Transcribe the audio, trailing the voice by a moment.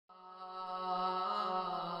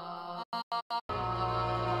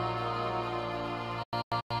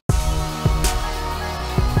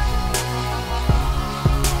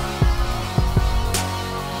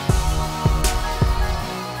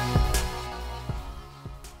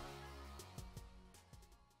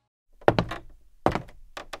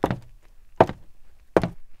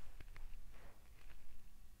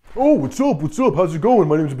Oh, what's up? What's up? How's it going?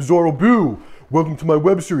 My name is Bizzarro Bill. Welcome to my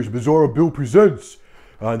web series, Bizzarro Bill Presents,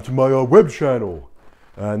 and to my web channel.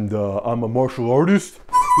 And I'm a martial artist.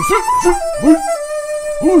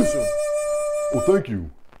 Listen. Oh, thank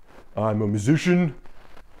you. I'm a musician.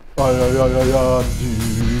 I'm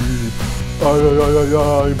deep.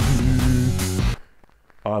 I'm deep.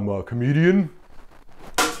 I'm a comedian.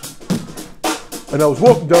 And I was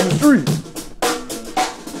walking down the street.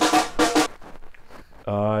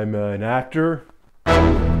 I'm an actor.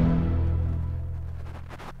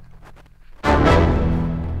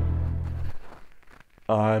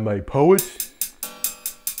 I'm a poet.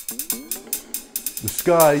 The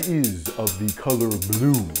sky is of the color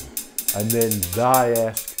blue. And then I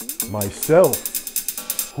ask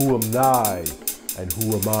myself, who am I and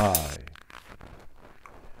who am I?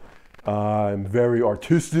 I'm very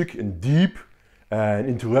artistic and deep and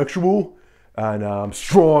intellectual, and I'm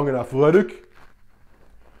strong and athletic.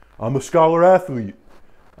 I'm a scholar athlete.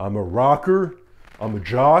 I'm a rocker. I'm a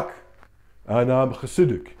jock, and I'm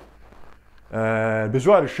Hasidic. And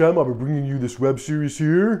Bizzarro Hashem, I'll be bringing you this web series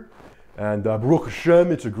here. And Baruch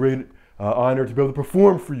Hashem, it's a great honor to be able to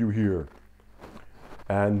perform for you here.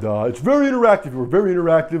 And it's very interactive. We're very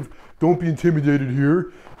interactive. Don't be intimidated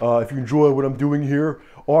here. If you enjoy what I'm doing here,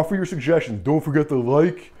 offer your suggestions. Don't forget to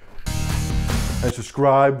like and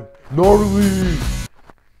subscribe gnarly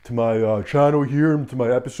to my channel here and to my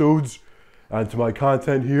episodes and to my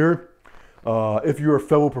content here. If you're a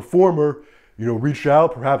fellow performer, reach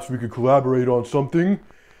out. Perhaps we could collaborate on something.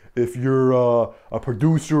 If you're a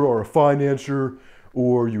producer or a financer,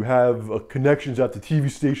 or you have connections at the TV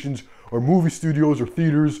stations or movie studios or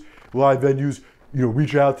theaters, live venues,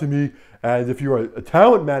 reach out to me. And if you're a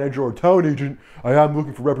talent manager or a talent agent, I am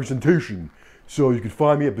looking for representation. So you can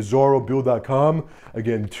find me at bizzarrobill.com.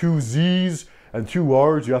 Again, 2 Z's and 2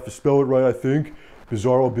 R's. You have to spell it right, I think.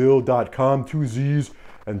 bizzarrobill.com, 2 Z's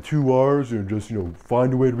and 2 R's. And just,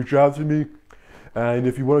 find a way to reach out to me. And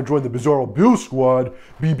if you want to join the Bizzarro Bill Squad,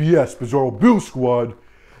 BBS, Bizzarro Bill Squad,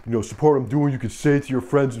 support what I'm doing. You could say to your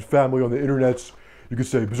friends and family on the internets, you could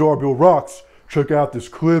say, Bizzarro Bill rocks, check out this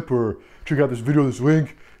clip or check out this video, this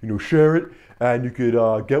link, share it. And you could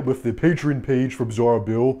get with the Patreon page for Bizzarro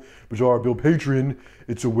Bill Patreon.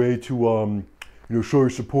 It's a way to, show your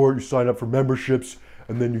support. You sign up for memberships,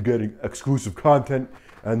 and then you get exclusive content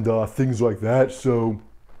and things like that. So,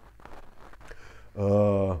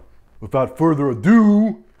 without further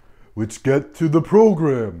ado, let's get to the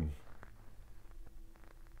program.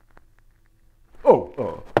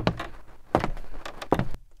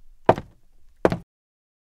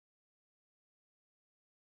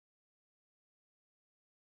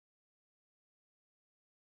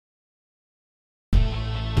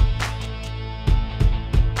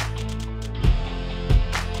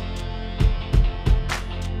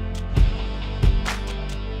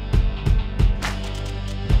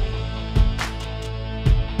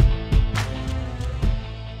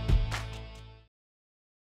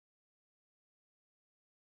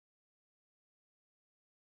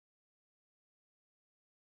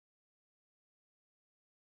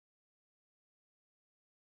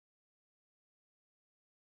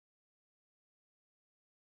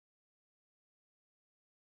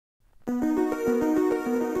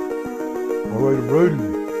 Alright, I'm ready.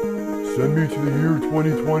 Send me to the year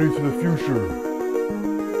 2020 to the future.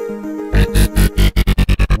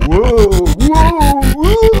 Whoa, whoa,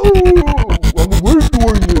 whoa! I'm awake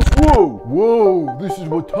during this. Whoa, this is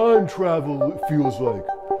what time travel feels like.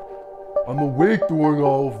 I'm awake during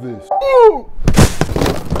all of this.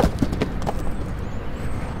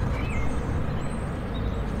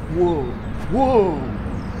 Whoa! Whoa!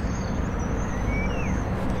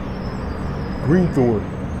 Greenthorn.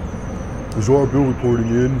 Bizzarro Bill reporting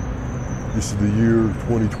in. This is the year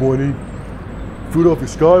 2020. Philadelphia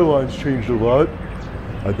Skyline's changed a lot.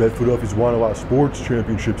 I bet Philadelphia's won a lot of sports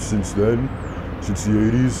championships since then, since the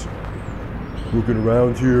 80s. Looking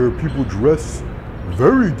around here, people dress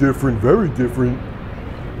very different,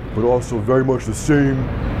 but also very much the same.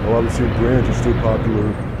 A lot of the same brands are still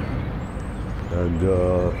popular. And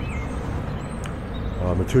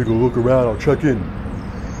I'm gonna take a look around, I'll check in.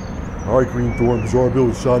 All right, Greenthorn, Bizzarro Bill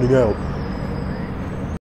is signing out.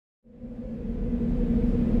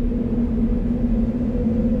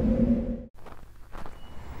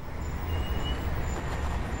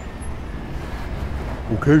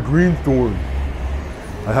 Okay, Greenthorn.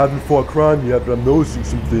 I haven't fought crime yet, but I'm noticing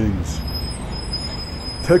some things.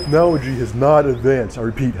 Technology has not advanced, I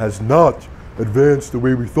repeat, has not advanced the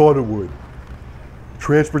way we thought it would.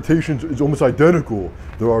 Transportation is almost identical.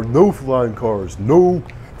 There are no flying cars,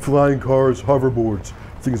 hoverboards,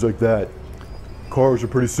 things like that. cars are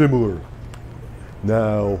pretty similar.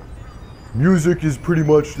 Now, music is pretty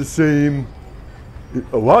much the same,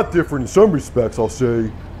 a lot different in some respects, I'll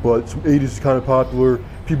say, but some 80s is kind of popular.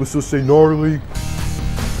 People still say gnarly,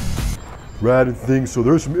 rad and things, so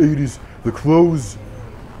there's some 80s. The clothes,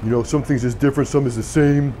 you know, some things is different, some is the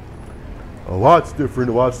same. A lot's different,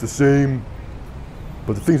 a lot's the same,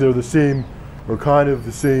 but the things that are the same are kind of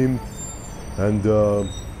the same. And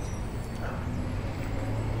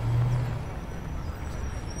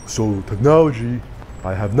so technology,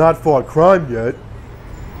 I have not fought crime yet,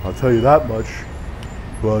 I'll tell you that much,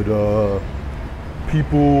 but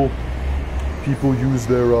people use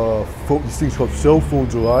their these things called cell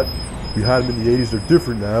phones a lot. We had them in the 80s, they're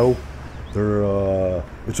different now. They're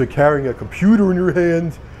it's like carrying a computer in your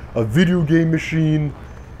hand, a video game machine,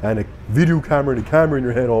 and a video camera and a camera in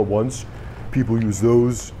your hand all at once. People use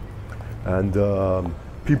those. And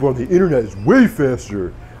people on the internet is way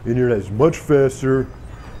faster. The internet is much faster.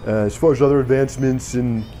 As far as other advancements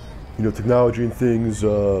in, you know, technology and things,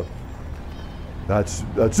 that's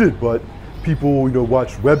it. But people, you know,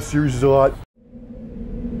 watch web series a lot.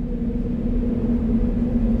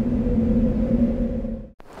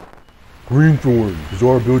 Greenthorn,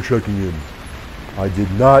 Bizzarro Bill checking in. I did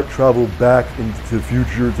not travel back into the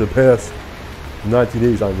future, to the past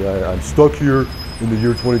 1980s. I'm stuck here in the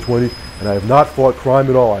year 2020, and I have not fought crime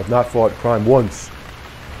at all. I have not fought crime once.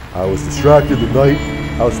 I was distracted at night.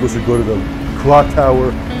 I was supposed to go to the clock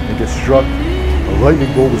tower and get struck. A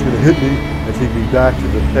lightning bolt was going to hit me and take me back to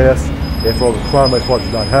the past. After all the crime I fought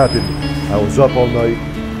did not happen, I was up all night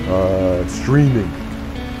streaming.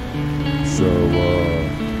 So,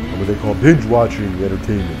 what they call binge watching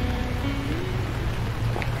entertainment.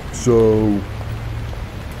 So,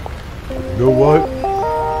 you know what?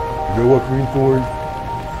 You know what, Greenthorn?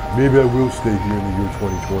 Maybe I will stay here in the year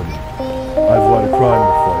 2020. I have a lot of crime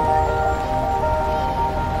to fight.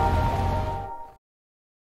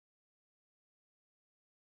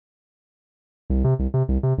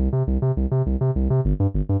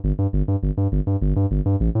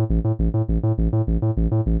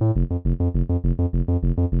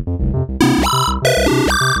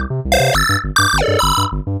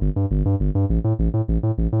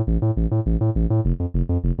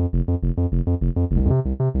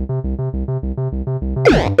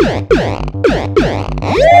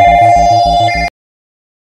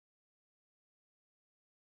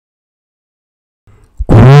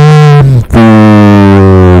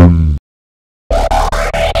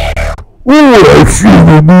 Oh, I've seen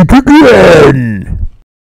you meet again!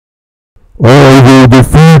 I will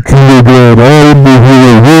defeat you again. I am the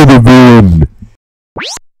hero, you're the villain.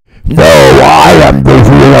 No, I am the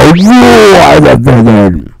hero, you are the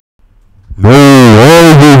villain. No, I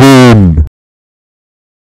will win.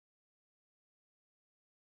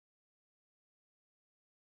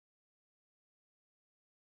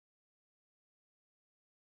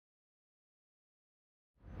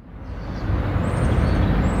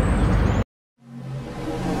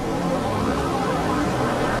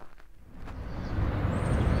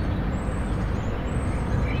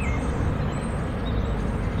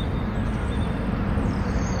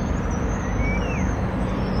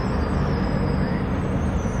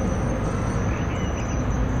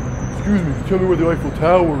 Excuse me, tell me where the Eiffel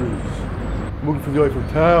Tower is. I'm looking for the Eiffel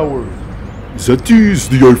Tower. That is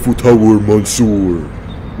the Eiffel Tower, Monsieur.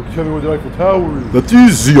 Tell me where the Eiffel Tower is. That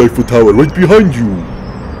is the Eiffel Tower, right behind you.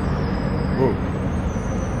 Oh.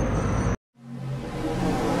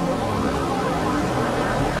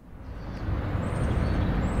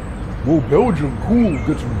 Whoa, Belgium, cool.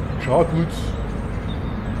 Get some chocolates.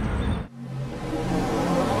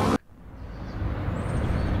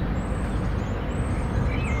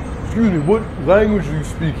 Excuse me, what language do you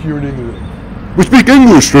speak here in England? We speak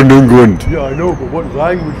English in England. Yeah, I know, but what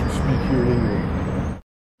language do you speak here in England?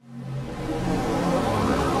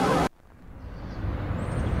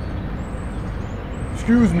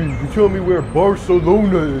 Excuse me, you tell me where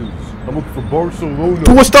Barcelona is. I'm looking for Barcelona.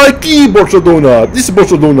 Tu está aqui, Barcelona. This is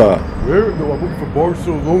Barcelona. Where? No, I'm looking for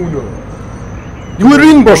Barcelona. You are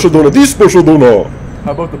in Barcelona. This is Barcelona.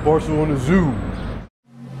 How about the Barcelona Zoo?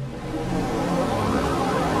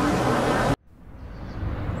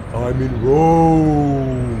 I'm in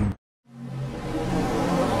Rome.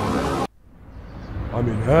 I'm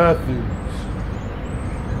in Athens.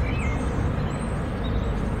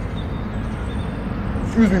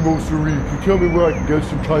 Excuse me, Monsieur, can you tell me where I can get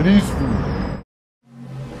some Chinese food?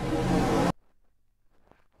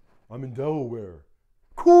 I'm in Delaware.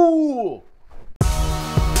 Cool!